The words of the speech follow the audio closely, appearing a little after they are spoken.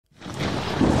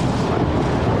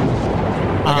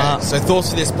So thoughts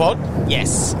for this pod?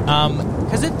 Yes.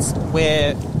 Because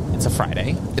it's a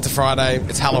Friday. It's a Friday.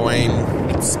 It's Halloween.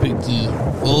 It's spooky.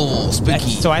 Oh, spooky.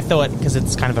 So I thought, because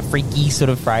it's kind of a freaky sort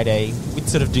of Friday, we'd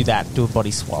sort of do a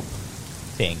body swap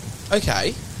thing.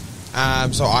 Okay.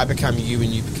 So I become you and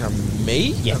you become me?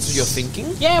 Yes. That's what you're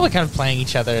thinking? Yeah, we're kind of playing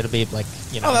each other. It'll be like,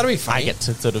 Oh, that'll be funny. I get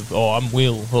to sort of, I'm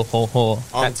Will,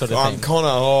 that sort of I'm thing. Connor.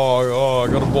 I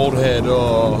got a bald head.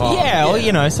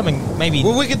 Yeah, or, something maybe...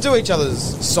 Well, we could do each other's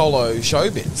solo show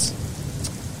bits.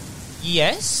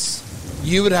 Yes.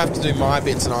 You would have to do my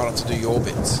bits and I'd have to do your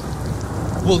bits.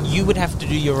 Well, you would have to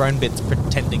do your own bits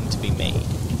pretending to be me.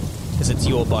 Because it's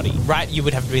your body. Right? You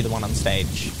would have to be the one on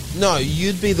stage. No,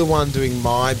 you'd be the one doing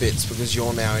my bits because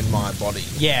you're now in my body.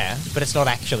 Yeah, but it's not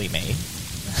actually me.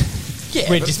 Yeah,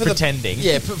 We're but just for pretending.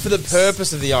 But for the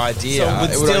purpose of the idea,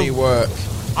 So it would only work.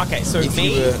 Okay, so If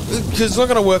me... because it's not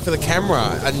going to work for the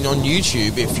camera and on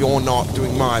YouTube if you're not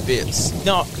doing my bits.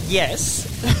 No, yes.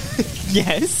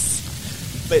 Yes.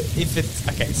 But if it's...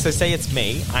 Okay, so say it's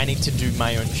me. I need to do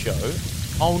my own show.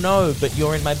 Oh, no, but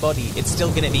you're in my body. It's still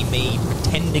going to be me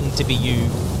pretending to be you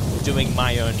doing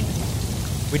my own...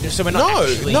 So we're not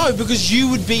actually... No, because you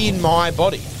would be in my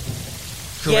body.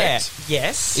 Correct? Yeah,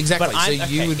 yes. Exactly, But so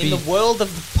you would be... In the world of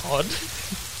the pod...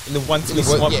 In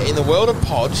the in the world of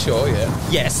pod, sure, yeah.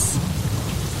 Yes.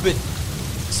 But...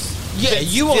 Yeah, but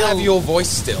you will still- have your voice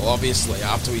still, obviously,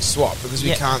 after we swap, because we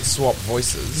Yeah. can't swap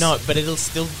voices. No, but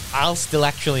I'll still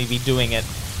actually be doing it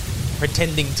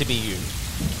pretending to be you.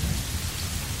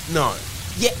 No.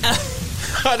 Yeah.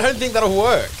 I don't think that'll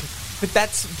work. But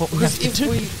that's what we Because have to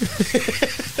do.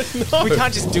 if we... No. We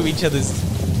can't just do each other's...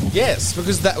 Yes,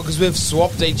 because we've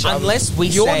swapped each other. Unless we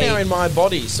You're say- now in my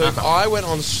body, so if Uh-huh. I went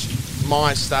on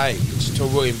my stage to a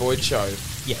William Boyd show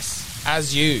Yes.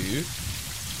 as you,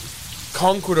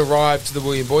 Conk would arrive to the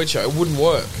William Boyd show, it wouldn't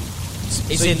work.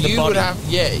 It's So in the you body. would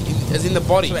have, as in the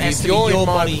body. So it has If to be you're your in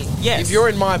my body, yes. If you're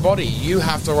in my body, you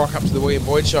have to rock up to the William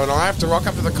Boyd show, and I have to rock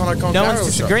up to the Connor Conk No Barrel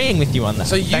one's show. disagreeing with you on that.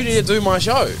 So you need to do my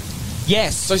show.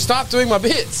 Yes. So start doing my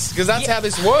bits, because that's Yeah. how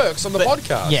this works on the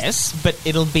podcast. Yes, but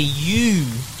it'll be you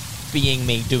being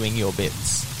me doing your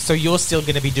bits. So you're still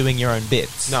going to be doing your own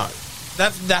bits. No.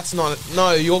 That's not...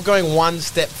 No, you're going one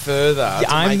step further to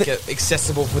I'm make it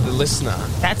accessible for the listener.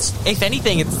 That's, if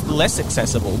anything, it's less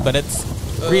accessible, but it's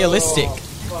realistic. Oh,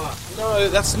 fuck. No,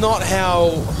 that's not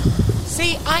how...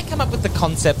 See, I come up with the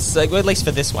concepts, well, at least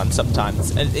for this one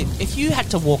sometimes. And if you had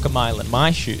to walk a mile in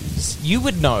my shoes, you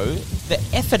would know the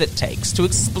effort it takes to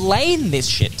explain this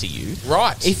shit to you.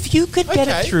 Right. If you could get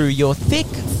Okay. it through your thick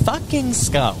fucking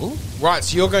skull... Right,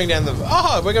 so you're going down the...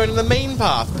 Oh, we're going to the mean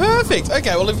path. Perfect.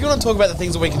 Okay, well, if you want to talk about the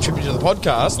things that we contribute to the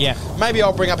podcast, Yeah. maybe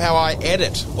I'll bring up how I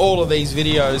edit all of these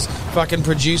videos, fucking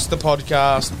produce the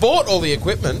podcast, bought all the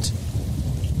equipment.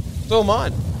 It's all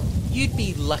mine. You'd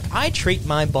be like... I treat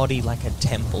my body like a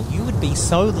temple. You would be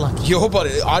so lucky. Your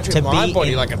body... I treat To my be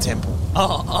body in- like a temple.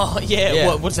 Oh, yeah.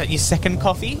 Yeah. What's that, your second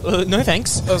coffee? No,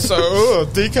 thanks.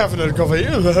 Decaffeinated coffee.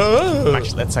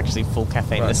 Actually, that's actually full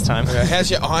caffeine this time. Okay, how's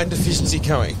your iron deficiency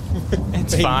going?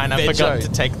 It's Being fine. I veggie. forgot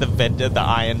to take the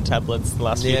iron tablets the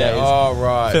last few Yeah, days. oh,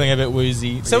 right. Feeling a bit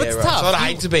woozy. So Yeah, it's right. tough. So I'd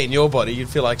hate to be in your body. You'd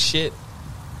feel like shit.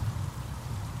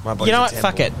 My body's You know a what? temple.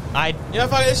 Fuck it. You know,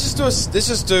 fuck it. Let's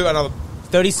just do another...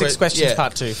 36 Great, questions yeah.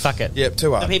 part 2. Fuck it. Yeah,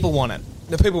 too hard. The people want it.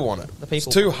 The people want it. The people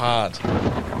It's too hard.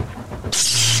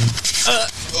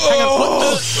 Hang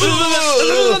on.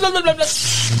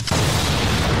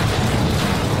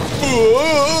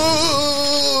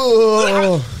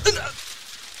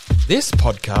 This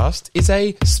podcast is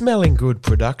a Smelling Good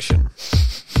production.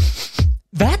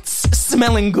 That's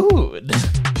smelling good. The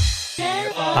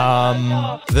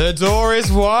door is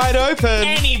wide open.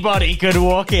 Anybody could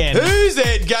walk in. Who's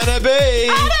it gonna be?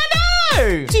 I don't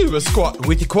know. Do a squat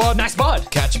with your quad. Nice bod.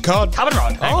 Catch a cod. Come and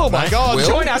rod. Hang Oh on, my mate. God, Will.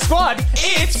 Join our squad.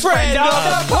 It's friend of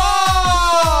the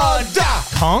pod.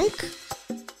 Conk?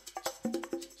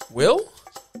 Will?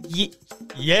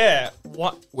 Yeah.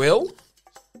 What? Will?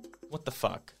 What the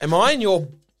fuck? Am I in your...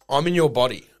 I'm in your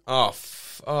body. Oh,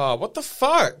 what the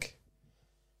fuck?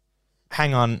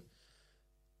 Hang on.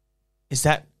 Is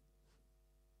that...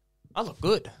 I look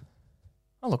good.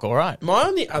 I look all right. Am I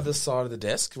on the other side of the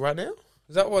desk right now?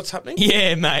 Is that what's happening?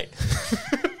 Yeah, mate.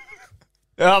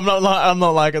 I'm not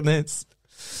liking this.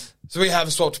 So we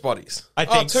have swapped bodies. I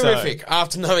think so. terrific.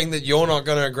 After knowing that you're not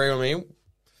going to agree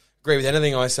with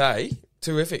anything I say,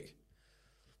 terrific.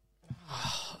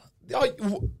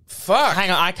 Fuck. Hang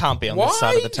on, I can't be on this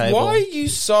side of the table. Why are you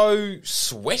so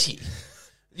sweaty?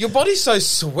 Your body's so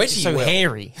sweaty. so Will.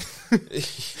 hairy?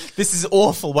 This is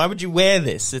awful. Why would you wear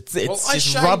this? It's I just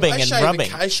shave- rubbing I and shave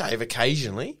rubbing. I shave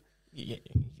occasionally. Yeah,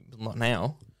 not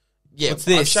now. Yeah, What's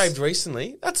this? I've shaved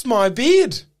recently. That's my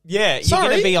beard. Yeah, you're Sorry.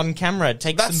 going to be on camera.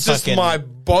 Take That's some just fucking... my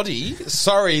body.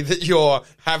 Sorry that you're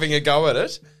having a go at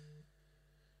it.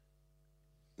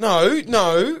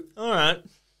 No. All right.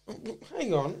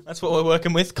 Hang on. That's what we're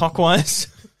working with, cockwise.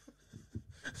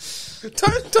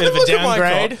 Don't Bit of a look at my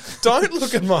downgrade. cock. Don't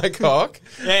look at my cock.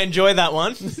 Yeah, enjoy that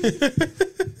one.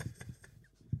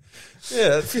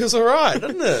 Yeah, it feels all right,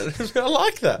 doesn't it? I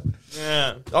like that.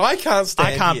 Yeah. I can't stand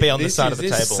I can't here. be on this side of the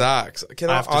This table. sucks.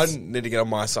 have to I s- need to get on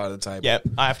my side of the table. Yep,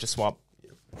 I have to swap.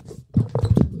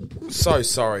 So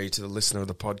sorry to the listener of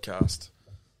the podcast.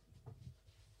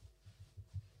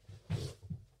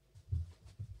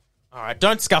 All right,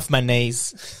 don't scuff my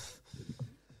knees.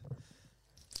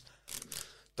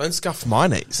 Don't scuff my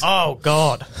knees. Oh,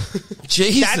 God.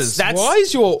 Jesus. that's- Why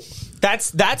is your...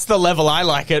 That's the level I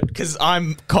like it, because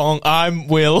I'm Kong, I'm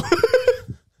Will.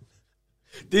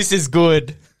 This is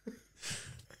good.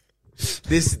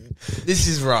 This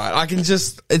is right. I can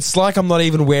just... It's like I'm not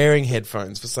even wearing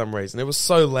headphones for some reason. It was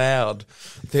so loud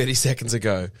 30 seconds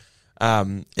ago.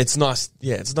 It's nice...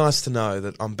 Yeah, it's nice to know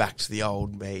that I'm back to the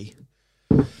old me.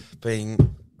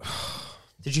 Being...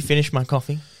 Did you finish my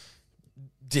coffee?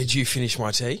 Did you finish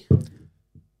my tea?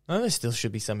 Oh, there still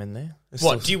should be some in there. There's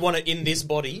What, still- do you want it in this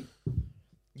body?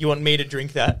 You want me to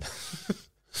drink that?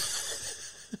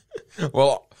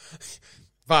 Well,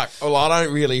 fuck. Well, I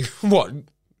don't really... What?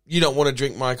 You don't want to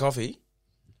drink my coffee?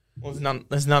 Well,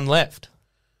 there's none left.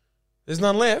 There's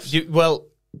none left?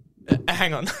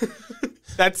 Hang on.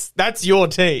 That's your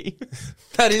tea.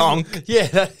 That is... Conk.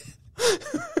 Yeah.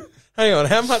 Hang on.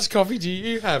 How much coffee do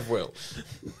you have, Will?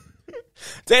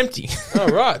 It's empty. Oh,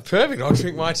 right. Perfect. I'll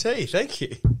drink my tea. Thank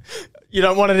you. You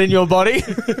don't want it in your body?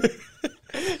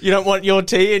 You don't want your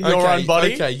tea in your own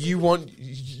body? Okay. You want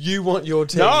your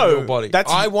tea No, in your body.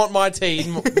 that's- I want my tea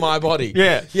in my body.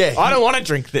 Yeah. Yeah. I don't want to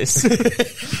drink this.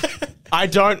 I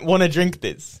don't want to drink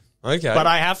this. Okay. But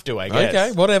I have to, I guess.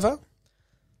 Okay. Whatever.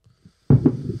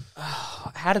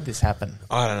 How did this happen?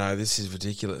 I don't know. This is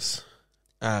ridiculous.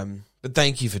 But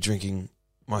thank you for drinking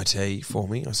my tea for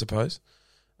me, I suppose.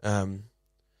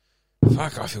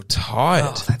 Fuck, I feel tired.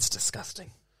 Oh, that's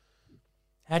disgusting.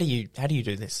 How do you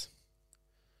do this?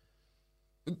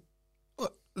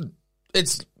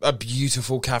 It's a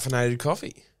beautiful caffeinated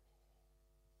coffee.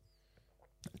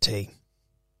 Tea.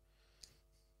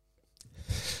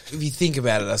 If you think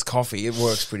about it as coffee, it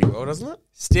works pretty well, doesn't it?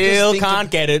 Still Just think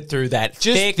can't get it through that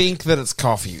Just thick... think that it's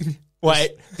coffee.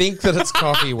 Wait. Think that it's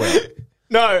coffee, Will.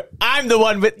 No, I'm the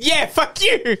one with... Yeah, fuck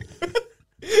you.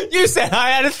 You said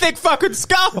I had a thick fucking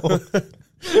skull.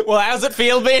 Well, how's it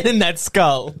feel being in that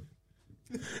skull?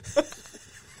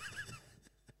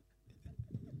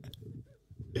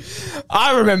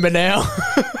 I remember now.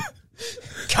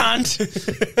 Cunt.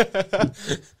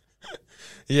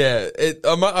 Yeah,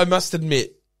 I must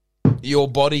admit, your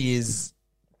body is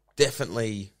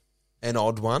definitely an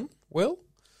odd one, Will.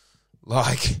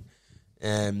 Like,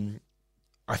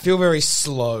 I feel very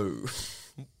slow.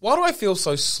 Why do I feel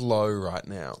so slow right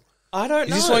now? I don't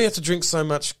know. Is this why you have to drink so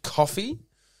much coffee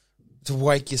to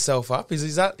wake yourself up?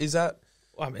 Is that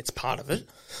Well, I mean, it's part of it.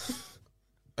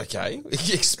 okay?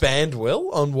 Expand,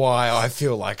 Will, on why I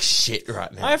feel like shit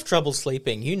right now. I have trouble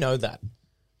sleeping. You know that.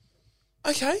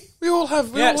 Okay, we all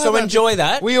have. Yeah, so enjoy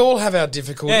that. We all have our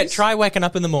difficulties. Yeah, try waking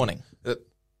up in the morning.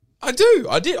 I do.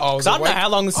 I did. I was. Because I don't know awake. how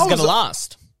long this is going to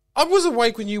last. I was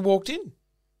awake when you walked in.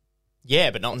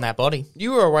 Yeah, but not in that body.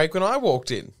 You were awake when I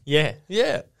walked in. Yeah.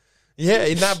 Yeah, yeah,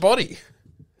 in that body.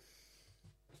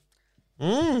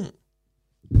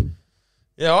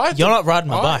 Yeah, You're not riding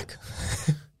my I- bike.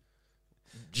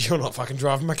 You're not fucking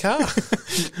driving my car.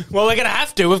 Well, we're going to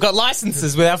have to. We've got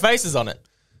licenses with our faces on it.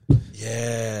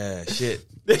 Yeah, shit.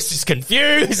 This is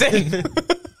confusing.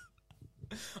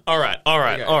 All right.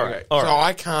 Okay. So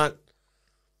I can't.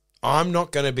 I'm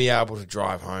not going to be able to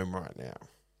drive home right now.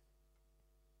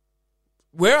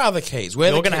 Where are the keys?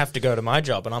 Where You're going to have to go to my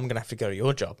job, and I'm going to have to go to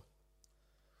your job.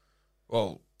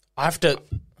 Well, I have to...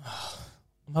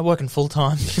 Am I working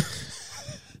full-time?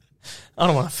 I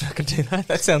don't want to fucking do that.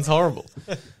 That sounds horrible.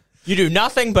 You do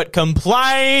nothing but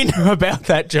complain about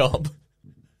that job.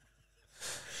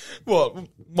 what?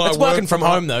 It's working from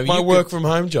home, though. My You work could- from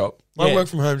home job. My Yeah. work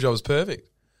from home job is perfect.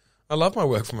 I love my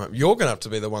work from home. You're going to have to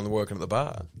be the one working at the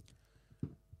bar.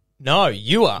 No,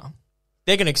 you are.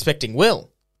 They're going to expecting Will.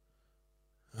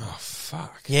 Oh,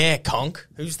 fuck. Yeah, conk.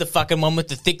 Who's the fucking one with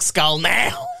the thick skull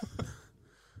now?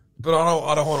 But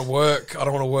I don't want to work. I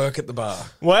don't want to work at the bar.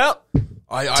 Well,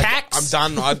 I'm Tax.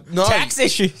 done. No. tax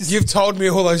issues. You've told me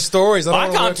all those stories. I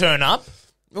don't wanna can't turn up.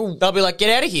 work. They'll be like, get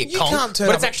out of here, You conk. can't turn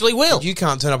but up it's actually Will. You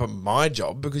can't turn up at my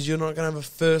job because you're not going to have a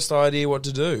first idea what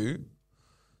to do.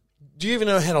 Do you even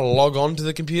know how to log on to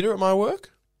the computer at my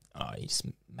work? Oh, you just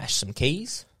mash some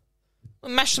keys.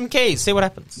 Well, mash some keys, see what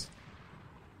happens.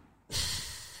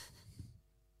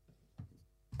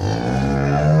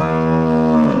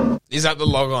 Is that the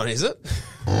log on, is it?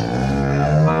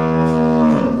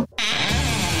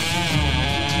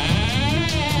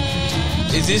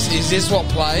 Is this what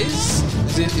plays?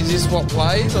 Is this what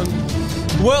plays?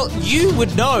 Well, you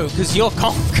would know because you're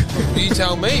conk. You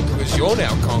tell me because you're now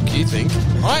conk. You think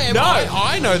I am? No.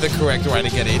 I know the correct way to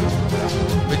get in.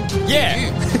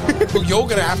 But well, you're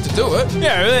going to have to do it.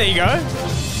 Yeah, there you go.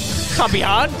 Can't be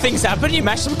hard. Things happen. You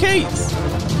mash some keys.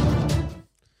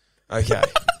 Okay.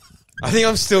 I think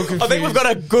I'm still confused. I think we've got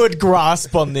a good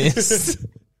grasp on this.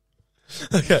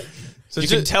 Okay. So you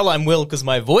can tell I'm Will because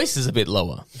my voice is a bit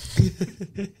lower.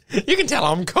 You can tell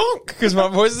I'm conk because my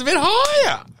voice is a bit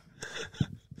higher.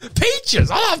 Peaches.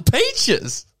 I love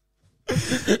peaches.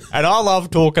 And I love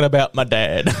talking about my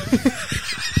dad.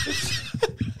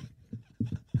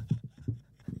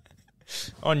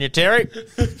 On you, Terry.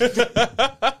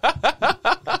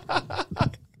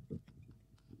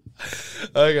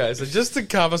 Okay, so just to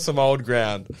cover some old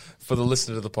ground for the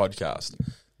listener to the podcast,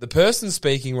 the person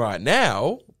speaking right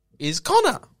now is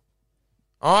Connor.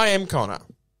 I am Connor.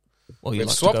 Well, you We've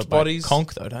like swapped to go bodies. by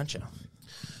conk, though, don't you?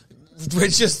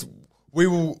 We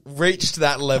will reach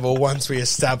that level once we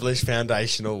establish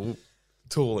foundational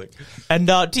tooling. And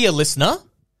dear listener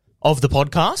of the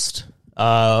podcast,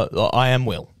 I am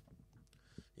Will.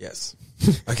 Yes.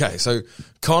 Okay, so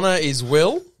Connor is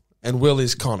Will and Will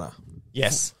is Connor.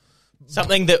 Yes.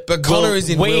 Something that But Connor is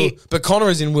in Will, but Connor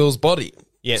is in Will's body.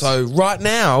 Yes. So right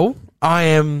now, I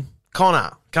am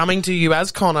Connor, coming to you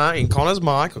as Connor in Connor's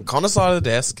mic on Connor's side of the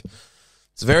desk.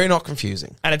 It's very not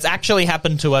confusing. And it's actually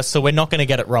happened to us, so we're not going to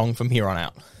get it wrong from here on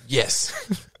out. Yes.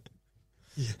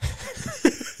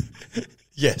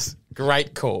 Yes.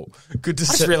 Great call. Good to I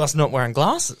see. just realised I'm not wearing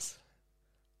glasses.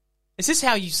 Is this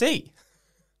how you see?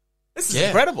 This is Yeah.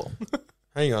 incredible.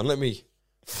 Hang on, let me...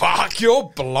 Fuck,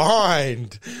 you're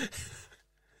blind.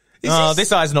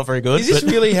 This eye's not very good. Is this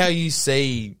but- really how you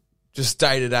see just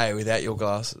day to day without your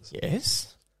glasses?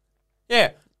 Yes.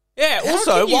 Yeah. Yeah, How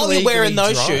also, can you while you're wearing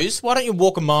legally those drive? shoes, why don't you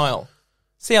walk a mile?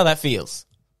 See how that feels.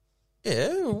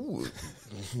 Yeah.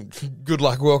 Good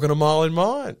luck walking a mile in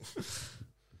mine.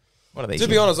 What are these? To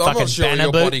be honest, I'm fucking not sure banner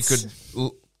your body boots?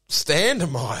 could stand a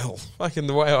mile, like in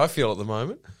the way I feel at the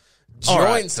moment. All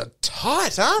right. Joints are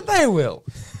tight, aren't they, Will?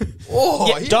 Oh,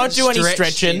 Yeah, you don't do any haven't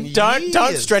stretched stretching. in Don't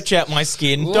years. stretch out my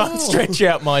skin. Whoa. Don't stretch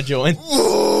out my joints.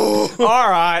 all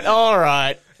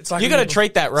right. It's like You got to when-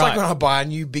 treat that It's like right. when I buy a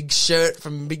new big shirt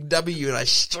from Big W and I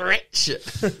stretch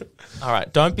it. All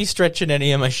right, don't be stretching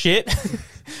any of my shit.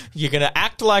 You're going to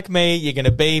act like me. You're going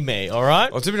to be me, all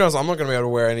right? Well, to be honest, I'm not going to be able to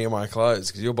wear any of my clothes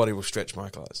because your body will stretch my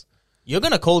clothes. You're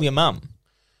going to call your mum.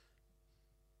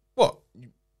 What?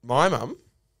 My mum?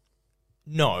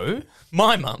 No,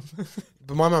 my mum.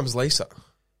 But my mum's Lisa.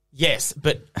 Yes,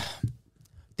 but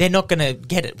they're not going to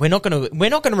get it. We're not going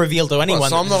to reveal to anyone. Well,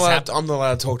 so that I'm this not has allowed. happened. I'm not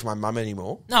allowed to talk to my mum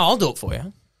anymore. No, I'll do it for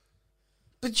you.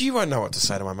 But you won't know what to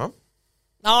say to my mum.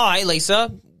 Oh, hey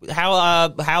Lisa,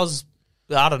 how's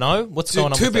I don't know what's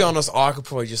going on. To with be that? honest, I could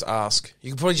probably just ask.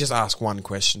 You could probably just ask one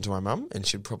question to my mum, and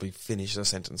she'd probably finish the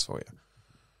sentence for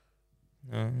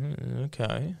you.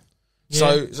 Okay.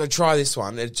 So try this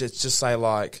one. It just say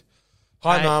like,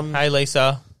 "Hi, Hey- mum." Hey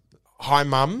Lisa. Hi,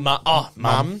 mum.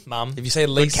 Mum. If you say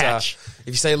Lisa, catch.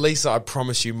 I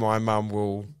promise you, my mum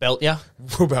will Belt ya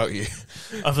about you.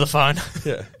 over the phone.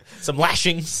 Yeah. Some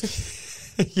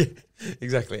lashings. Yeah,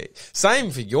 exactly.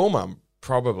 Same for your mum,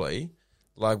 probably.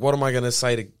 Like, what am I going to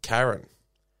say to Karen?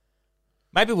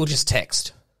 Maybe we'll just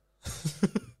text.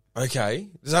 Okay.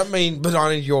 Does that mean, but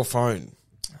I need your phone?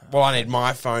 Well, I need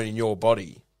my phone in your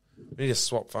body. We need to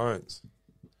swap phones.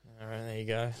 All right, there you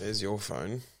go. There's your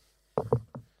phone.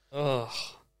 Oh,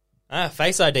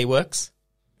 Face ID works.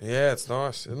 Yeah, it's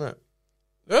nice, isn't it?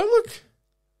 Oh, look at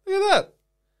that.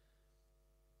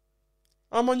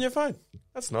 I'm on your phone.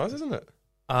 That's nice, isn't it?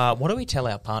 What do we tell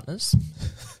our partners?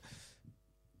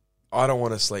 I don't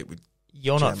want to sleep with.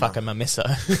 You're not Gemma. fucking my misso.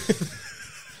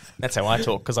 That's how I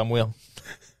talk because I'm Will.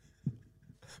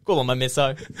 Call on my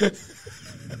misso.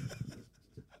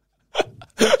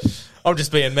 I'm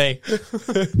just being me.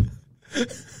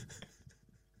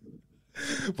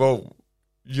 Well,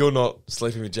 you're not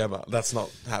sleeping with Gemma. That's not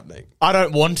happening. I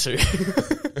don't want to.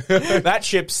 That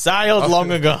ship sailed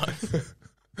long ago.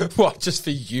 What? Just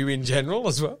for you in general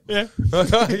as well? Yeah,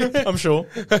 Okay. I'm sure.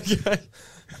 Okay.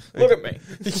 Look at me.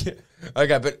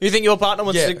 Okay, but You think your partner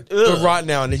wants yeah, to... but right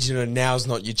now I need you to know now's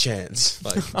not your chance.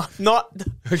 Like, I'm not...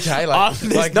 okay, like,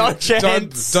 There's no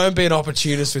chance. Don't be an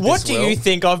opportunist with What this. do Will. you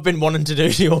think I've been wanting to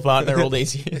do to your partner all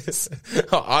these years?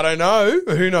 I don't know.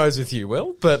 Who knows with you,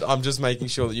 Will? But I'm just making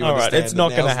sure that you All right, understand. it's not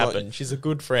that going to now's happen. She's a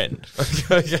good friend.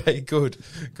 Okay, good.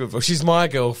 Well, she's my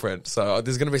girlfriend, so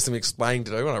there's going to be some explaining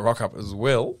to do when I rock up as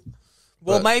Will.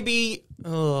 Well, But- maybe...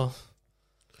 Oh,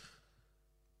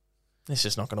 it's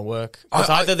just not going to work. It's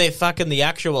either they're fucking the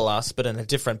actual us, but in a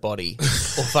different body,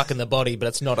 or fucking the body, but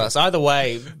it's not us. Either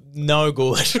way, no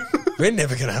good. We're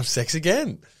never going to have sex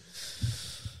again.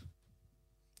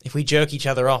 If we jerk each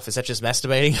other off, is that just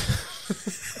masturbating?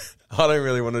 I don't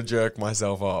really want to jerk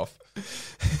myself off.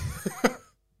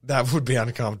 That would be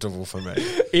uncomfortable for me.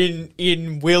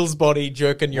 In Will's body,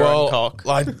 jerking your own cock.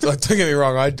 Like, don't get me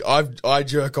wrong. I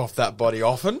jerk off that body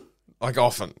often, but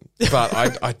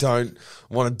I don't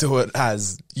want to do it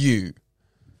as you.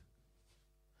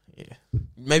 Yeah.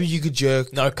 Maybe you could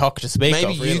jerk. No cock to speak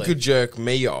Maybe of, really. you could jerk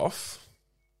me off,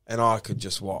 and I could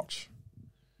just watch.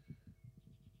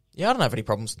 Yeah, I don't have any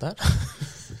problems with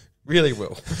that. Really,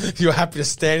 Will? You're happy to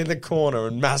stand in the corner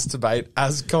and masturbate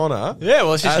as Connor? Yeah,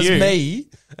 well, it's just as you. me,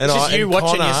 and It's just I you and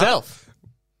watching Connor. yourself.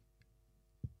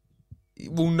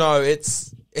 Well, no,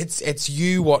 it's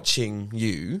you watching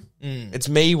you. It's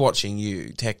me watching you,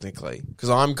 technically, because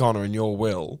I'm Connor and you're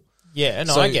Will. Yeah,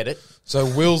 no, So- I get it. So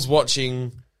Will's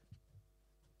watching.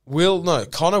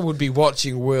 Connor would be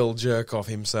watching Will jerk off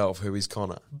himself, who is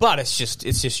Connor. But it's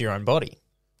just your own body.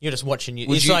 You're just watching you.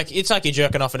 Would It's you- like you're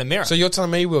jerking off in a mirror. So you're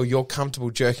telling me, Will, you're comfortable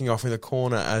jerking off in the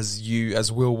corner as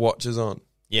Will watches on?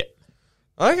 yeah,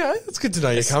 Okay, that's good to know.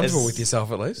 You're As- comfortable as- with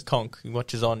yourself at least. conk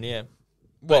watches on. Yeah.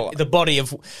 Well, The body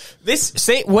of this.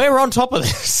 See, we're on top of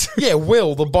this. yeah,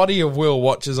 Will, the body of Will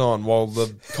watches on while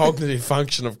the cognitive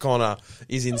function of Connor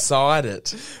is inside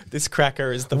it. This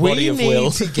cracker is the body We of need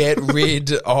Will. to get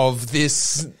rid of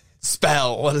this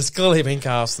spell that has clearly been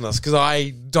cast on us because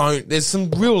there's some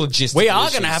real logistical We are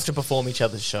issues. going to have to perform each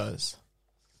other's shows.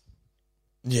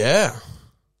 Yeah.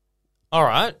 All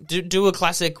right, do a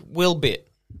classic Will bit.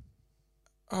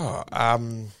 Oh,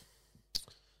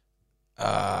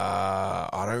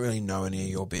 I don't really know any of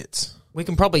your bits. We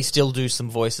can probably still do some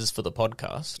voices for the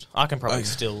podcast. I can probably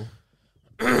still.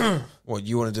 What,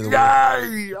 you want to do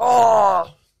the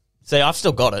See, I've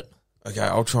still got it. Okay,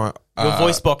 I'll try. Your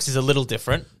voice box is a little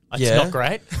different. It's yeah. not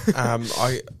great. Hi,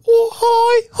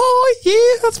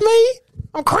 yeah, that's me.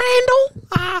 I'm Crandall.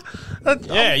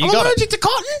 Yeah, you I'm got it. allergic to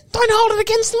cotton. Don't hold it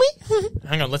against me.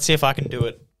 Hang on, let's see if I can do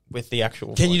it with the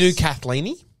actual Can voice. you do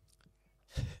Kathleen?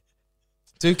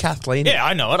 Do Kathleen. Yeah,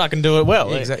 I know it. I can do it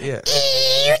well. Yeah, exactly. Yeah.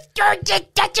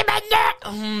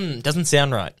 Doesn't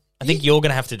sound right. I think you're going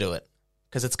to have to do it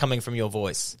because it's coming from your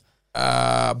voice.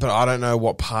 But I don't know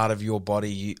what part of your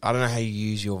body. I don't know how you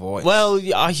use your voice. Well,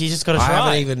 you just got to try.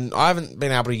 I haven't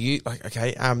been able to use. Like,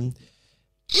 okay.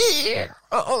 Yeah.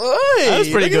 That was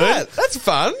pretty good. That's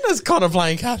fun. That's kind of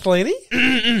playing Kathleen.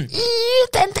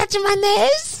 Don't touch my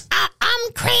nose.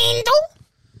 I'm Crandall.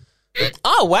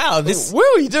 Oh, wow. This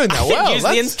Will, you doing that I well? use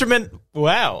the instrument.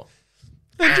 Wow.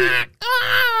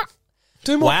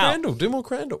 Do more Wow. Crandall. Do more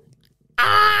Crandall.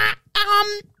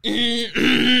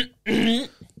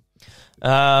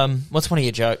 What's one of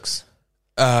your jokes?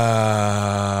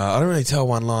 I don't really tell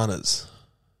one-liners.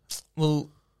 Well,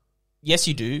 yes,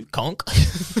 you do, conk.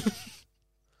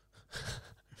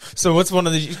 So what's one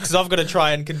of the? Because I've got to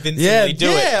try and convincingly do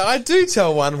it. I do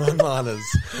tell one-liners.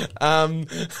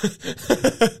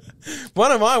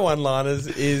 One of my one-liners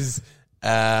is.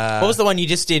 What was the one you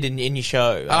just did in your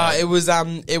show?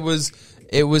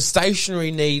 It was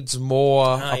stationery needs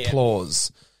more yeah.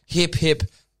 applause. Hip hip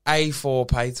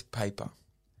A4 paper.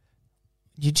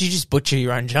 You just butcher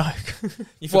your own joke.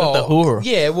 You forgot the whore.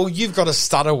 Yeah, well, you've got a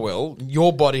stutter, Will.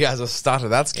 Your body has a stutter.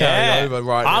 That's carrying over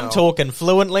right now. I'm talking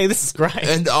fluently. This is great.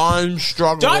 And I'm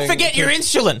struggling. Don't forget your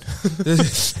insulin.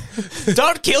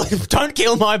 Don't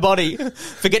kill my body.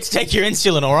 Forget to take your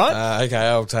insulin. All right. Okay,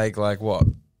 I'll take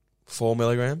 4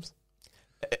 milligrams.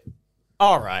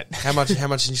 All right. How much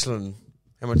insulin?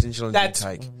 How much insulin That's do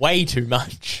you take? way too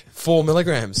much. 4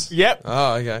 milligrams. Yep.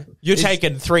 Oh, okay. You're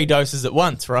taking 3 doses at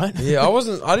once, right? Yeah,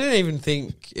 I didn't even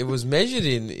think it was measured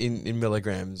in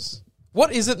milligrams.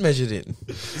 What is it measured in?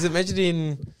 Is it measured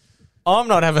in? I'm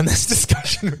not having this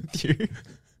discussion with you.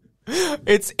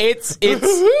 It's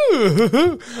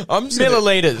I'm just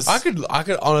milliliters. I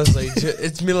could honestly,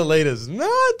 it's milliliters. No,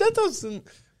 that doesn't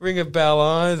ring a bell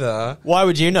either. Why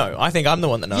would you know? I think I'm the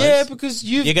one that knows. Yeah, because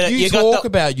you got talk the-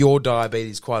 about your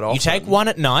diabetes quite often. You take one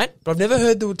at night but I've never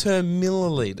heard the term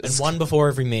milliliters. and one before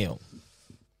every meal.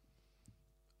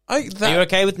 Are you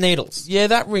okay with needles? Yeah,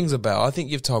 that rings a bell. I think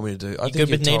you've told me to do. I think good you've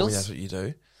with told needles? me that's what you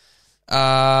do.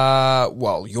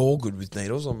 Well, you're good with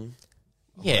needles.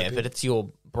 Yeah, but it's your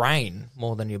brain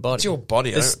more than your body. It's your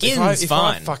body. The skin's if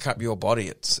fine. I fuck up your body,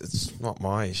 it's not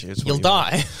my issue. It's what You'll you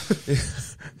die.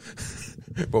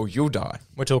 Well, you'll die.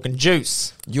 We're talking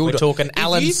juice. You'll We're die. talking If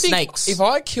Alan you think- Snakes. If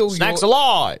I kill Snakes your,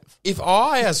 alive. if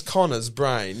I, as Connor's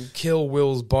brain, kill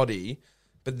Will's body,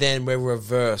 but then we're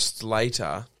reversed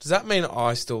later, does that mean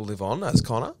I still live on as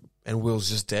Connor and Will's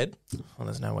just dead? Well,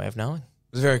 there's no way of knowing.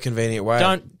 It's a very convenient way.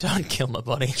 Don't kill my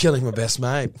body. Killing my best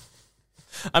mate.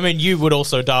 I mean, you would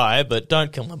also die, but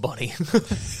don't kill my body.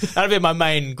 That'd be my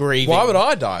main grieving. Why would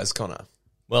I die as Connor?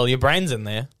 Well, your brain's in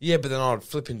there. Yeah, but then I'd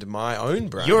flip into my own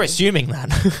brain. You're assuming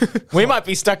that. We might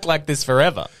be stuck like this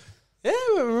forever. Yeah,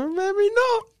 but maybe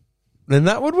not. Then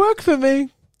that would work for me.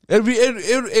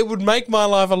 It would make my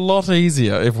life a lot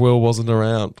easier if Will wasn't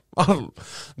around.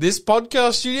 This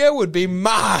podcast studio would be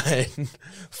mine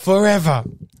forever.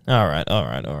 All right.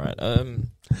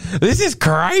 This is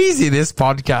crazy, this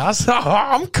podcast.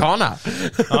 I'm Connor.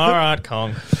 All right,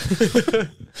 Kong.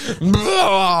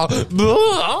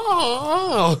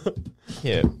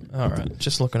 Yeah. All right.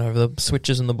 Just looking over the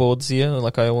switches and the boards here,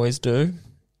 like I always do.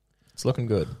 It's looking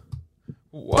good.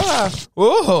 Wow.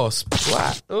 Oh,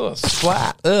 splat. Oh,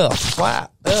 splat. Oh,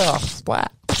 splat. Oh,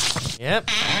 splat. Yep.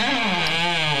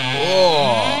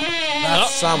 Oh,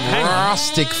 that's some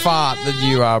rustic fart that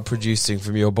you are producing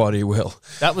from your body, Will.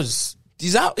 That was.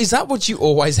 Is that what you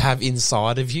always have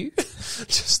inside of you?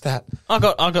 Just that. I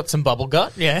got some bubble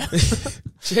gut. Yeah.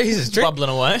 Jesus, Bubbling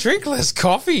away. Drink less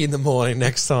coffee in the morning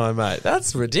next time, mate.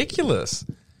 That's ridiculous.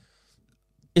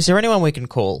 Is there anyone we can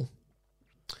call?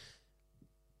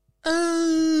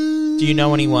 Do you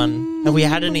know anyone? Have we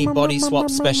had any body swap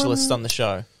specialists on the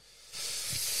show?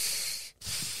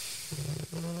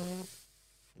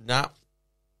 Nah.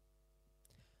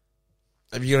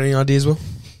 Have you got any ideas, Will?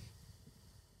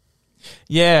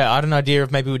 Yeah, I had an idea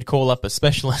of maybe we'd call up a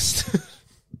specialist.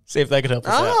 See if they could help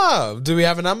us out. Do we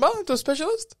have a number to a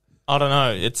specialist? I don't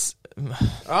know. It's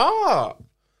Oh,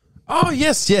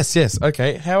 yes.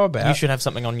 Okay, how about... you should have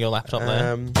something on your laptop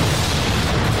there.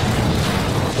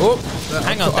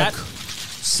 Hang on, that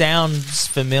sounds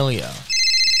familiar.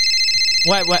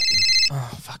 Wait.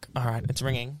 Oh, fuck. All right, it's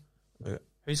ringing. Okay.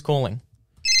 Who's calling?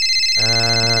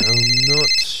 I'm not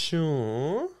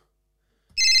sure.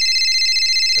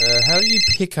 How do you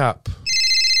pick up?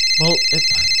 Well,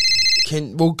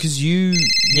 Because you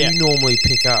normally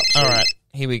pick up. So all right,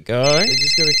 here we go. You're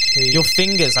just going to keep... Your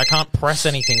fingers, I can't press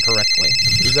anything correctly.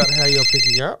 Is that how you're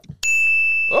picking up?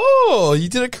 Oh, you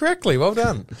did it correctly. Well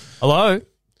done. Hello?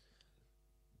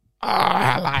 Oh,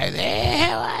 hello there.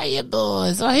 How are you,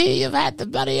 boys? I hear you've had the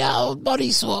bloody old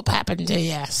body swap happen to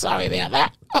you. Sorry about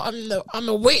that. I'm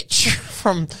a witch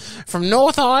from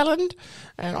North Island,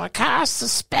 and I cast a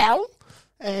spell,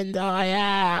 and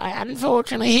I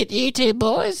unfortunately hit you two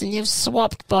boys, and you've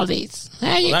swapped bodies.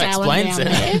 How you That going explains down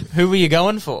there? it. Who were you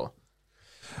going for?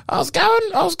 I was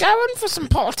going for some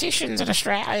politicians in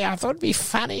Australia. I thought it'd be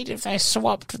funny if they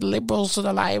swapped the Liberals to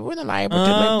the Labor and the Labor to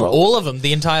Liberal. All of them,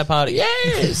 the entire party.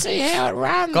 Yeah, see how it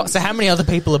runs. God, so how many other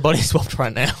people are body swapped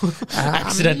right now?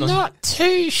 Accidentally. I'm not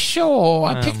too sure.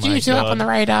 I picked my you two up God. on the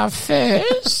radar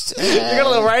first. You got a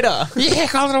little radar. Yeah,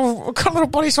 got a little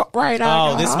body swap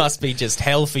radar. Oh, this must be just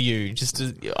hell for you.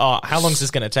 How long is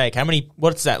this going to take?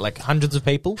 What's that, like hundreds of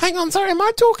people? Hang on, sorry, am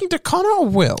I talking to Connor or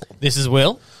Will? This is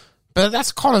Will? But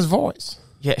that's Connor's voice.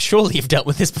 Yeah, surely you've dealt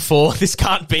with this before. This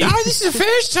can't be. No, this is the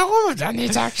first time I've done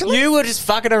this, actually. You were just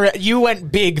fucking around. You went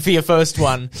big for your first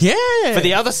one. Yeah. For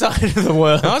the other side of the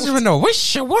world. I was just going to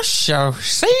wish you,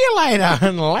 see you later,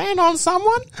 and land on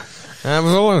someone.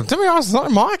 To be honest, it's not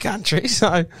in my country,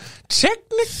 so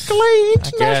technically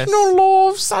international law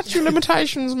of statute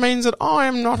limitations means that I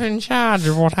am not in charge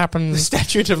of what The happens.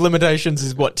 statute of limitations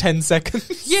is what, 10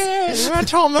 seconds? Yeah, every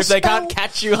time the If they spell- can't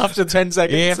catch you after 10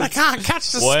 seconds. Yeah, if they can't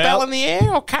catch the Well- spell in the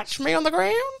air or catch me on the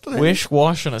ground. then- Wish,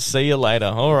 wash, and a see you later.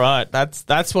 All right,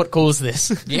 that's what caused this.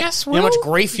 Yes, You know how Will? much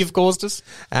grief you've caused us?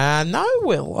 No,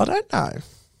 Will, I don't know.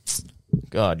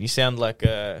 God, you sound like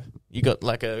you got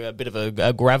like a bit of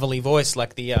a gravelly voice,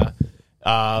 like the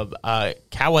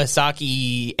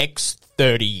Kawasaki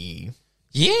X30.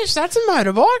 Yes, that's a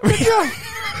motorbike. Good job.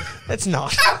 It's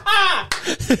not.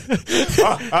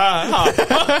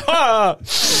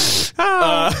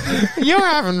 You're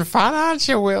having fun, aren't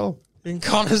you, Will? In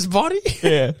Connor's body?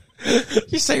 Yeah.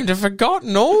 You seem to have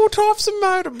forgotten all types of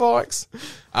motorbikes.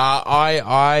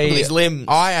 His limbs.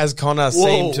 I, as Connor, Whoa.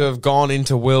 seem to have gone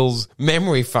into Will's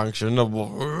memory function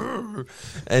of,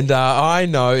 and I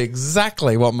know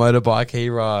exactly what motorbike he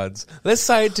rides. Let's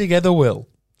say it together, Will.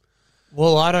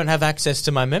 Well, I don't have access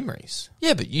to my memories.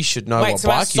 Yeah, but you should know Wait, what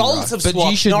so our bike you souls ride. have But you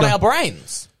swapped, should not know. our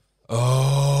brains.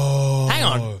 Oh. Hang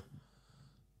on.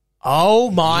 Oh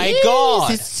my Yes,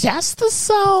 god. it's just the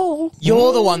soul.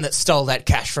 You're the one that stole that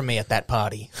cash from me at that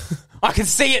party. I can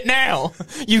see it now.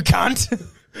 You cunt.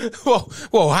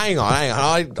 Well, hang on.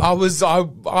 I was on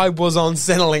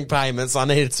Centrelink payments. I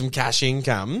needed some cash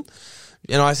income,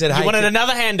 and I said, "Hey, You wanted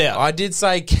another handout. I did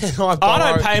say, can I borrow?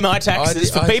 I don't pay my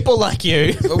taxes for people like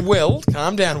you. Will,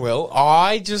 calm down, Will.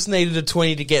 I just needed a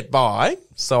 20 to get by,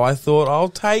 so I thought I'll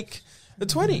take the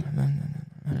 20.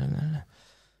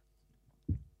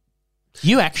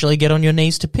 You actually get on your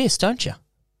knees to piss, don't you?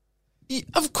 Yeah,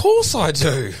 of course I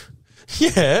do.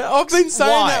 Yeah, I've been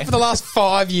saying Why? that for the last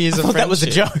 5 years of I thought that was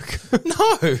a friendship.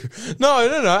 joke.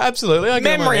 No, absolutely. I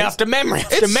get on my Memory knees. after memory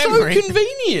after It's memory. so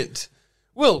convenient.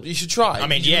 Will, you should try. I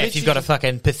mean, You yeah, if you've got a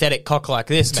fucking pathetic cock like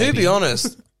this, To maybe. be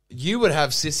honest, you would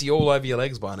have sissy all over your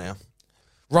legs by now.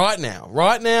 Right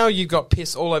now, you've got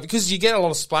piss all over because you get a lot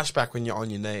of splashback when you're on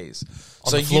your knees.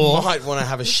 So the you floor. might want to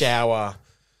have a shower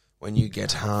when you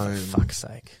get home. Fuck's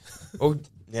sake. Oh,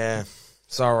 yeah.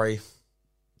 Sorry.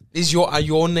 Are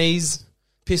your knees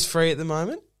piss free at the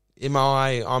moment?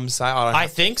 I'm saying I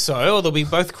think so, or they'll be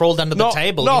both crawled under the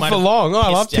table. You Not might for have long. I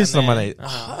love pissed pissing on down my there. knees.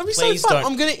 Oh, That'd be so please fun. don't.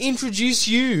 I'm going to introduce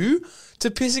you to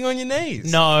pissing on your knees.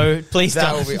 No, please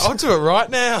That don't. will be. I'll do it right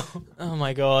now. Oh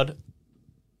my god.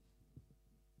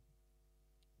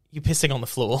 You're pissing on the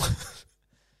floor.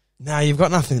 No, you've got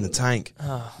nothing in the tank.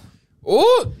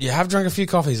 Oh, you have drunk a few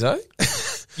coffees, though.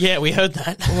 Yeah, we heard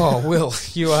that. Oh, Will,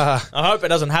 you are. I hope it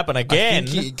doesn't happen I again.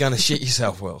 think you're going to shit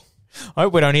yourself, Will. I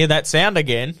hope we don't hear that sound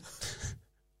again.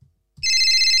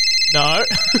 No.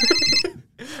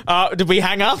 Did we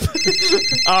hang up?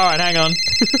 All right, hang on.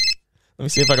 Let me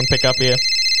see if I can pick up here.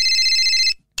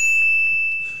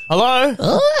 Hello?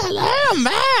 Oh, hello, I'm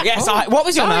back. Yes, what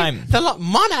was your Sorry, name?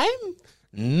 my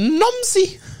name?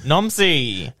 Nomsy.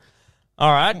 Nomsy.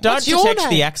 All right, don't What's your detect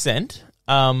the name? accent.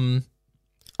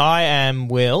 I am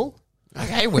Will.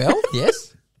 Okay, well,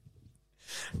 yes.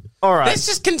 All right. Let's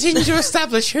just continue to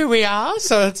establish who we are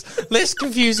so it's less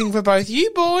confusing for both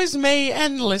you boys, me,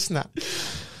 and the listener.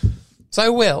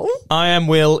 So, Will, I am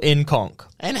Will in Conk.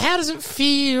 and how does it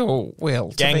feel,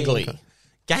 Will? to be Gangly. in-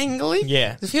 Gangly?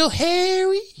 Yeah. Does it feel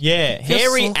hairy? Yeah,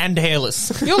 hairy so- and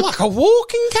hairless. You're like a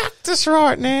walking cactus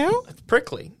right now.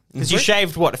 Prickly. Because you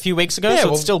shaved, what, a few weeks ago? Yeah, so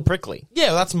well- it's still prickly.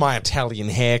 Yeah, that's my Italian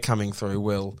hair coming through,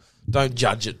 Will. Don't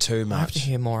judge it too I have to much.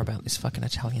 hear more about this fucking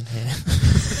Italian hair.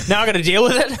 Now I got to deal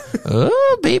with it.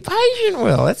 Oh, be patient,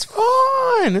 Will. It's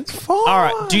fine. It's fine. All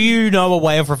right. Do you know a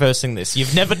way of reversing this?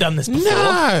 You've never done this before.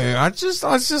 No, I just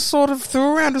sort of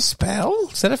threw around a spell,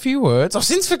 said a few words. I've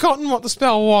since forgotten what the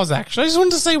spell was, actually. I just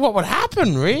wanted to see what would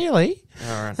happen, really.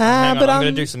 All right. Hang on, but, I'm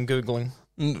going to do some Googling.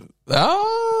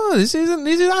 Oh, this is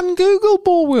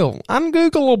ungoogleable, Will.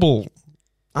 Ungoogleable.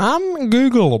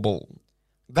 Ungoogleable.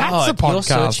 That's God, a your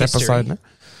search podcast episode. history.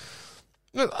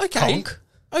 No? Okay. Conk.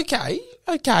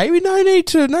 Okay. We no need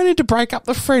to break up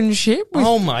the friendship. with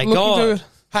Oh, my looking God. to-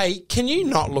 Hey, can you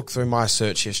not look through my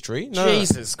search history? No,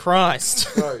 Jesus Christ.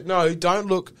 no, don't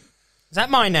look. Is that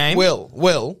my name? Will.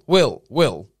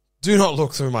 Do not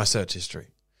look through my search history.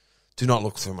 Do not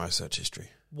look through my search history.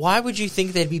 Why would you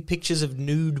think there'd be pictures of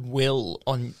nude Will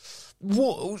on...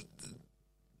 What?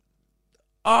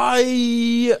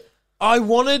 I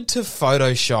wanted to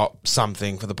Photoshop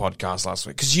something for the podcast last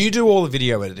week because you do all the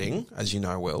video editing, as you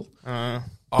know, Will.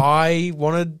 I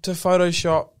wanted to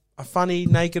Photoshop a funny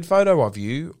naked photo of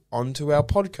you onto our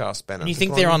podcast banner. And you to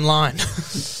think try they're and- online?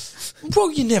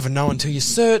 Well, you never know until you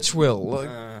search, Will. Like,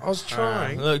 I was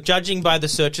trying. Look, judging by the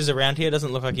searches around here, it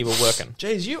doesn't look like you were working.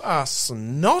 Jeez, you are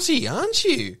snotty, aren't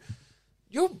you?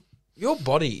 Your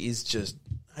body is just.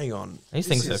 Hang on. These This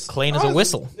things is- are clean as a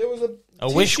whistle. There was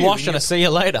A wish tissue wash in and a your- see you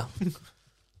later.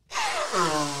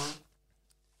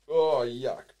 Oh,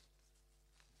 yuck.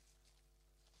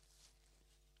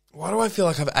 Why do I feel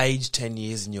like I've aged 10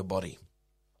 years in your body?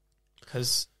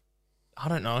 Because, I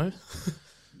don't know.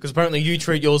 Because apparently you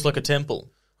treat yours like a temple.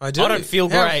 I do. I don't feel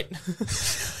How- great.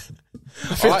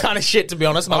 I feel kind of shit, to be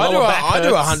honest. My I lower back do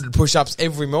hurts. 100 push-ups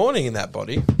every morning in that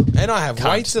body. And I have Cunt.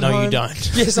 weights at No, home. you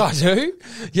don't. Yes, I do.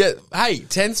 Yeah. Hey,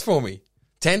 tense for me.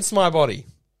 Tense my body.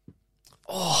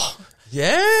 Oh.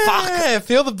 Yeah. Fuck.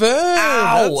 Feel the burn.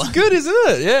 Ow. That's good, isn't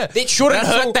it? Yeah. It shouldn't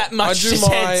That's hurt all- that much I to do my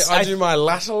tense. I do my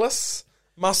latissimus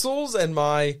muscles and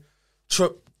my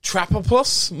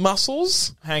trapezius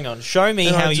muscles. Hang on. Show me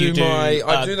And how I you do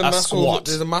I do the a muscle. squat.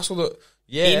 There's a muscle that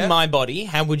yeah. In my body,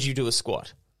 how would you do a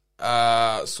squat?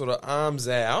 Sort of arms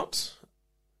out.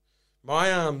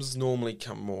 My arms normally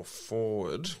come more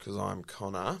forward because I'm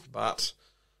Connor, but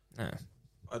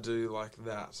I do like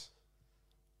that.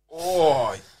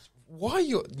 Oh, why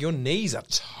your knees are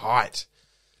tight?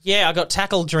 Yeah, I got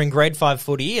tackled during grade 5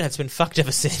 footy and it's been fucked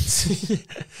ever since.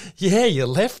 Yeah, your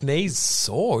left knee's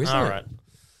sore, isn't All it? right.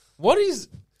 What is...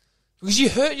 Because you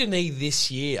hurt your knee this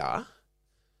year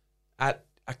at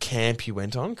a camp you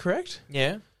went on, correct?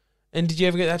 Yeah. And did you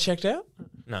ever get that checked out?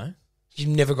 No. You've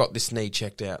never got this knee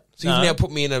checked out. So No. you've now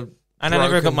put me in a And I never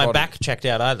got broken my body. back checked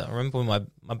out either. Remember when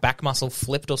my back muscle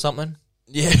flipped or something?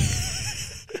 Yeah.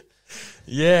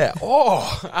 Yeah.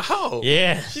 Oh.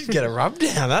 Yeah. You get a rub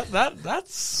down.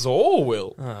 That's sore,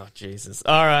 Will. Oh, Jesus.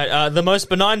 All right. The most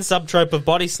benign subtrope of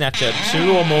body snatcher, 2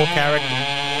 or more characters.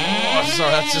 Oh,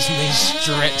 sorry, that's just me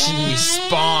stretching my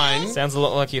spine. Sounds a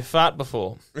lot like you fart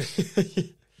before.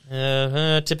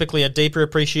 Typically, a deeper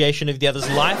appreciation of the other's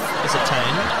life is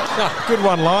attained. Oh, good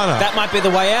one-liner. That might be the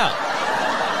way out.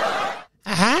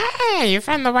 Ah, you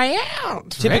found the way out.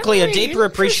 Typically, a Very deeper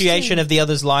appreciation interesting. of the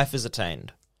other's life is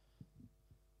attained.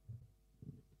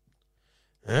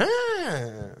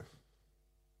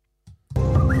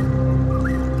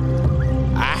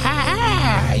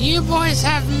 Ah, you boys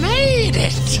have made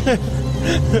it.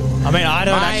 I mean, I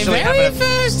don't My actually very have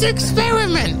first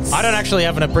experiment. I don't actually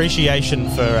have an appreciation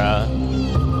for.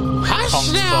 Hush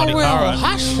Tom's now, body. Will. All right.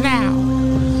 Hush now.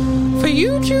 For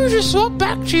you two to swap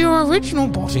back to your original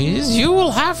bodies, you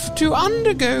will have to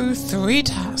undergo 3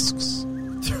 tasks.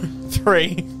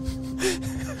 3.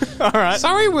 All right.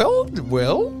 Sorry, Will.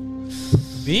 Will?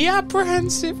 Be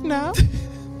apprehensive now.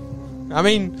 I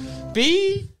mean,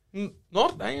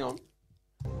 not, hang on.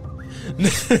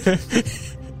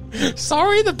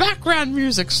 Sorry, the background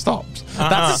music stopped.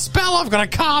 That's a spell I've got to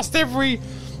cast every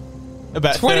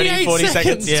About 30, 28 40 seconds.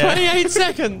 seconds. Yeah. 28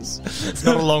 seconds. It's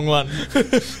not a long one.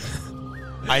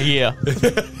 I hear.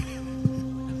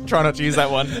 Try not to use that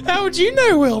one. How would you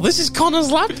know, Will? This is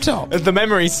Connor's laptop. The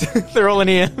memories, they're all in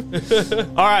here.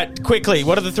 All right, quickly,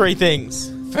 what are the 3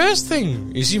 things? First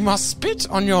thing is you must spit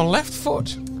on your left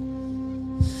foot.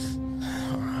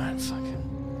 Alright,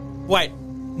 fucking. Wait,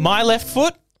 my left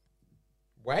foot?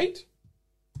 Wait.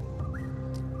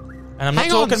 And I'm not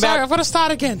Hang on, talking sorry, about I've got to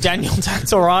start again. Daniel.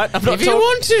 That's alright. I'm not If you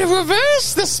want to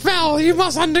reverse the spell, you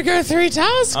must undergo 3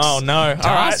 tasks. Oh no.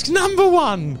 Task Alright. number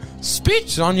 1.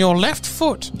 Spit on your left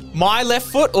foot. My left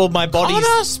foot or my body's.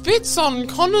 Connor spits on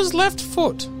Connor's left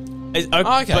foot. Okay,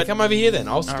 but, come over here then.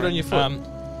 I'll spit on your foot. um,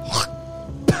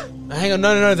 Hang on,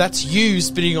 no. That's you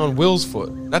spitting on Will's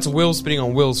foot. That's Will spitting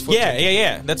on Will's foot.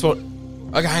 yeah. That's what.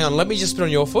 Okay, hang on. Let me just spit on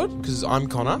your foot because I'm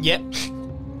Connor. Yep.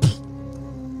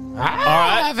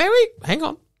 Ah, very. Hang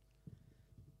on.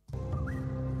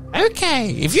 Okay,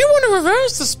 if you want to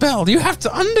reverse the spell, you have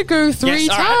to undergo 3 Yes,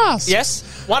 all right. tasks.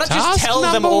 Yes. Why don't you just Task tell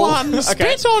them number all? 1, Okay.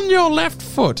 spit on your left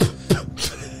foot.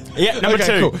 Yeah. Number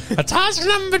Okay, 2. cool. Task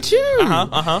number 2.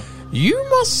 Uh-huh. You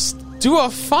must do a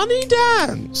funny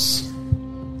dance.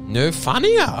 No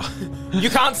funnier. You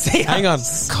can't see. Hang on.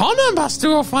 Connor must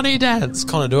do a funny dance.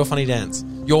 Connor, do a funny dance.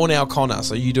 You're now Connor,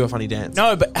 so you do a funny dance.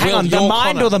 No, but hang Will, on. The you're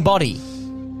mind Connor. or the body?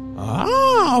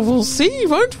 Ah, we'll see,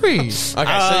 won't we? Okay,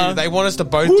 so they want us to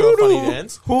both do a funny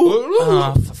dance.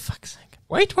 Oh, for fuck's sake.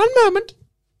 Wait 1 moment.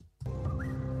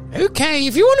 Okay,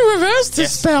 if you want to reverse this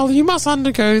Yes. spell, you must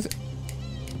undergo...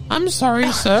 I'm sorry,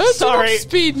 sir. Sorry. Do not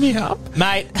speed me up.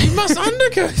 Mate. You must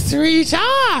undergo 3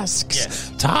 tasks.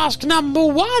 Yes. Task number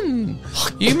 1.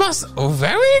 You must... Oh,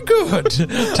 very good.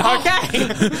 Okay.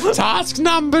 Task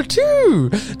number 2.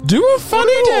 Do a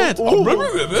funny dance.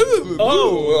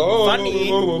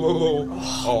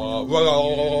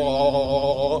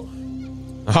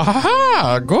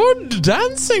 Ah, good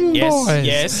dancing, Yes, boys.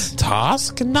 yes.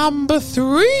 Task number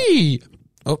 3.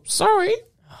 Oh, sorry.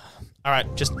 All right,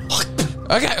 just.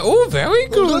 Okay. Oh, very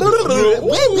good.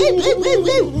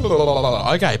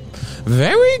 Okay.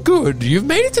 Very good. You've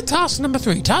made it to task number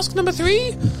 3. Task number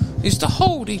 3 is to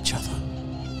hold each other.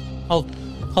 Hold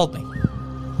me.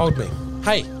 Hold me.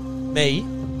 Hey, me.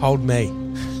 Hold me.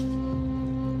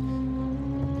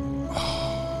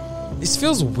 This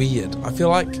feels weird. I feel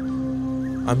like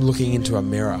I'm looking into a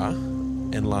mirror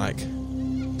and like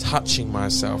touching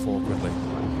myself awkwardly.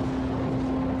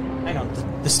 Hang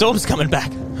on. The storm's coming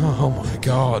back. Oh my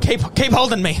god. Keep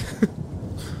holding me.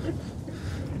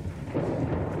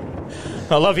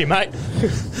 I love you, mate.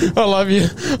 I love you.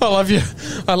 I love you.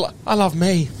 I love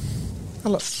me. I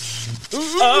love.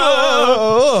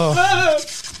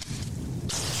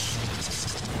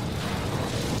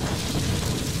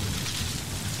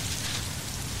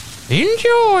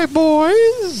 Enjoy,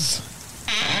 boys.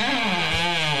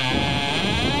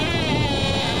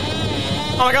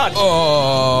 Oh my god.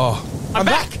 Oh. I'm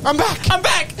back. I'm back. I'm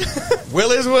back.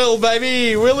 Will is will,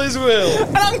 baby. Will is will.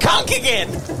 And I'm conk again.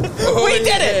 Oh, We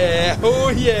did it. Oh,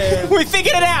 yeah. We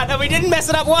figured it out and we didn't mess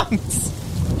it up once.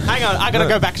 Hang on, I gotta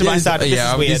go back to my side. This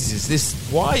is weird.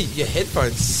 This why your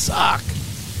headphones suck.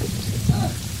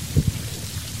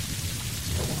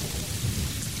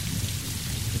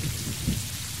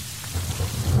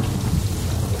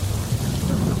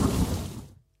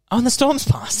 Oh, and the storm's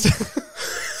passed.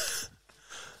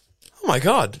 Oh my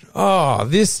god! Oh,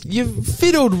 you've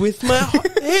fiddled with my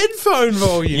headphone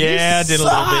volume. Yeah, This I did a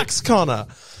little bit. sucks, Connor.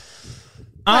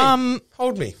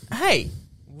 Hold me. Hey,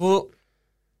 well,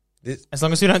 This- as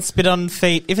long as we don't spit on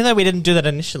feet, even though we didn't do that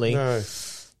initially. No.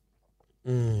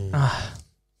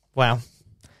 Wow.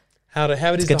 How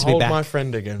it is good to to be hold back. my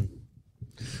friend again?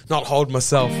 Not hold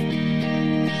myself. Here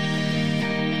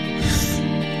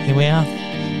we are.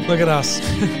 Look at us.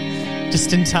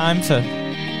 Just in time for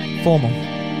formal.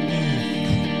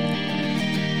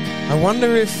 I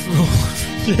wonder if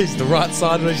jeez, the right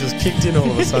side of it just kicked in all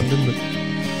of a sudden, didn't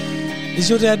it? Is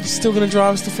your dad still going to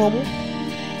drive us to formal?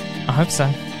 I hope so.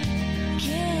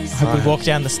 I hope we walk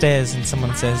down the stairs and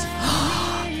someone says,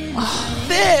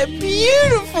 "They're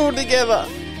beautiful together."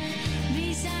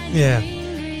 Yeah.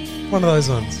 One of those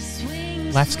ones.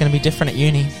 Life's going to be different at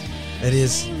uni. It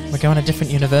is. We're going to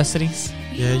different universities.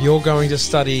 Yeah, you're going to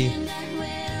study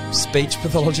speech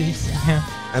pathology, Yeah.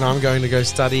 and I'm going to go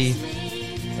study.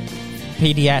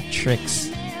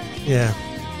 Pediatrics, Yeah.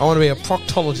 I want to be a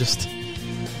proctologist.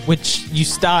 which you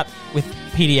start with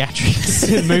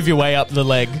pediatrics and move your way up the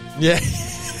leg. Yeah.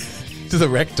 To the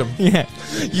rectum. Yeah.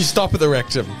 You stop at the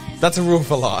rectum. That's a rule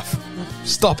for life.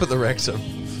 Stop at the rectum.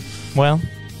 Well,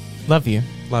 love you.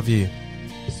 Love you.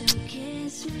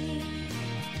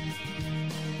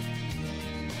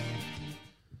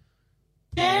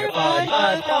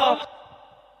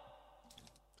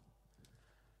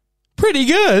 Pretty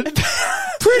good.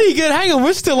 Pretty good. Hang on,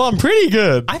 we're still on pretty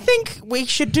good. I think we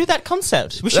should do that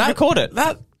concept. We should record it.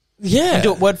 Yeah. And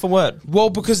do it word for word. Well,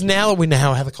 because now that we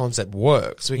know how the concept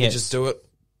works, we can Yes. just do it.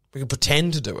 We can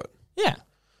pretend to do it. Yeah.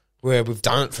 Where we've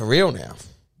done it for real now.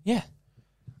 Yeah.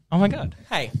 Oh my god.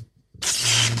 Hey.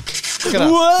 Look at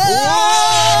us. Whoa!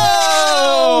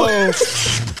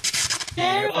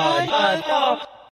 Whoa!